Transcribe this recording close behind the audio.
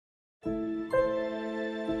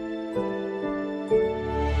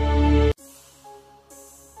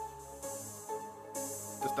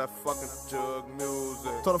that fucking jug music.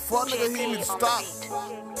 So the fuck nigga, he need to stop.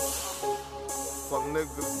 Fuck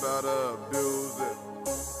niggas better abuse it.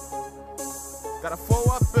 Got a 4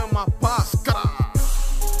 up in my pot.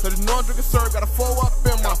 Cause you know I'm drinking syrup, got a 4 up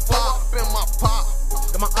in my pot.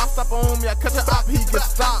 Got my op stop on me, I catch an op, he get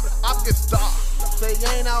stopped. Op get stopped. Say you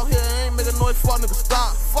ain't out here, ain't making noise, fuck nigga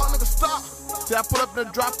stop. Fuck nigga stop. Say I pull up in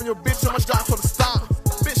the drop and your bitch on my job, so to stop.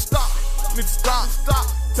 Bitch stop. Need to stop.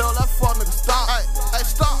 Tell that fuck nigga stop. Hey,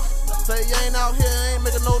 stop. Say you ain't out here, ain't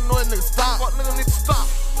making no noise, nigga stop. Fuck nigga need to stop.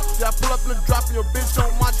 Say I pull up in the drop and your bitch on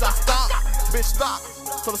my job, stop. Bitch stop.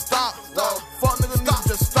 So to stop. Fuck nigga need to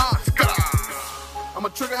just stop. I'm a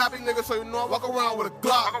trigger happy nigga, so you know I walk around with a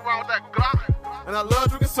Glock. And I love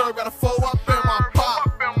drinking syrup, got a 4 up in my pot.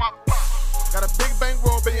 Got a big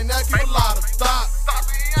bankroll, billionaire, keep a lot of stock.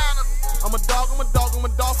 I'm a dog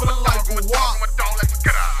feeling like a walk.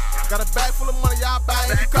 Got a bag full of money, y'all buy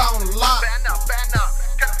and you callin' a lot.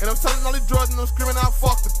 And I'm selling all these drugs and I'm screaming out,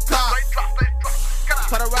 fuck the cops.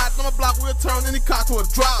 Try to ride on my block, we'll turn any cop to a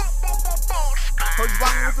drop. Heard you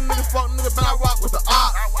rockin' with the niggas, fuck nigga, but I rock with the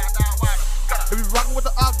op. If you rockin' with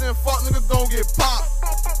the ops, then fuck niggas gon' get popped.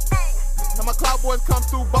 Now my cloud boys come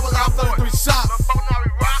through, bubble out 33 shots.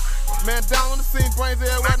 Man down on the scene, brains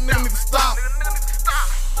everywhere, nigga need to stop.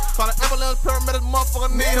 Call the ambulance, paramedic,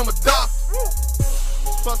 motherfucker need him a doctor.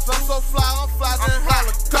 Plus I'm so fly, I'm fly than a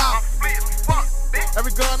helicopter.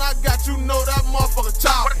 Every gun I got, you know that motherfucker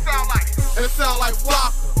chopper. And it sound like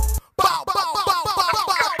Walker. Bow, bow, bow, bow, bow,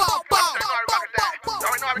 bow, bow.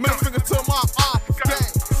 Middle finger to my office,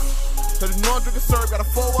 gang. Cause you know I'm drinking syrup, got a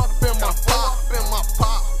 4 up in my pot.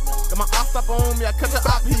 Got my op stop on me, I catch an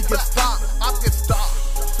op, he get stopped. Op get stopped.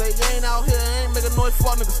 Say you ain't out here, ain't making noise,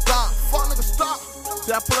 fuck nigga stop. Fuck nigga stop.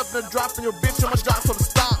 Say I pull up in the drop and your bitch on my job, so to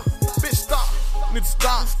stop. Bitch stop. Need to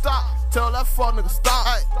stop. Tell that fuck nigga stop.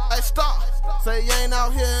 Hey, stop. Say you ain't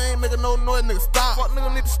out here, ain't making no noise, nigga stop. Fuck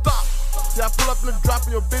nigga need to stop. Say I pull up in the drop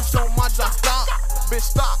and your bitch on my job, stop. Bitch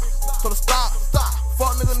stop. So to stop.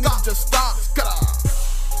 Fuck nigga need to just stop.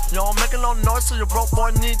 Yo, I'm making no noise, so your broke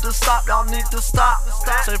boy need to stop. Y'all need to stop.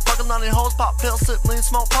 Say fucking on these hoes, pop pills, sip lean,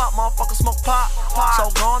 smoke pot, motherfucker smoke pot.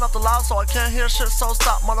 So going up the loud, so I can't hear shit, so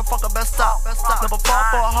stop, motherfucker, best stop. Never fall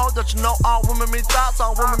for a hoe that you know all women me thoughts,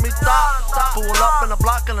 all women me thought. Pull up in the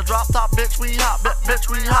block in the drop top, bitch we hot,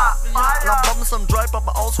 bitch we hot. And I'm bumping some drape up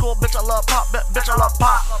an old school, bitch I love pop, bitch I love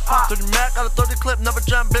pop. 30 Mac, got a 30 clip, never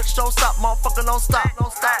jam, bitch don't stop, motherfucker don't stop.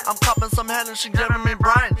 I'm copping some head and she giving me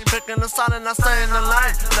brain, picking the side and I stay in the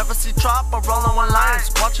lane. Never see trop, I roll on one lane.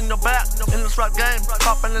 Watching your back in this rap game.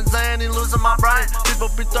 Popping and Zany, losing my brain. People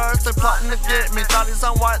be thirsty, plotting to get me. Thought he's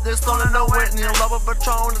on white, they stolen the Whitney. A love of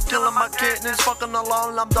Patron is killing my kidneys. Fucking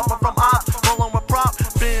alone, I'm dumping from op. Rolling with prop,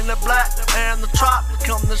 being the black and the trop.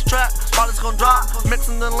 Come this track, body's gon' drop.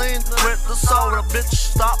 Mixing the lean with the soda. Bitch,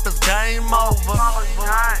 stop, it's game over.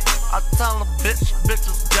 I tell a bitch,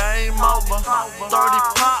 it's game over.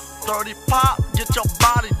 30 pop, get your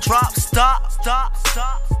body drop. Stop.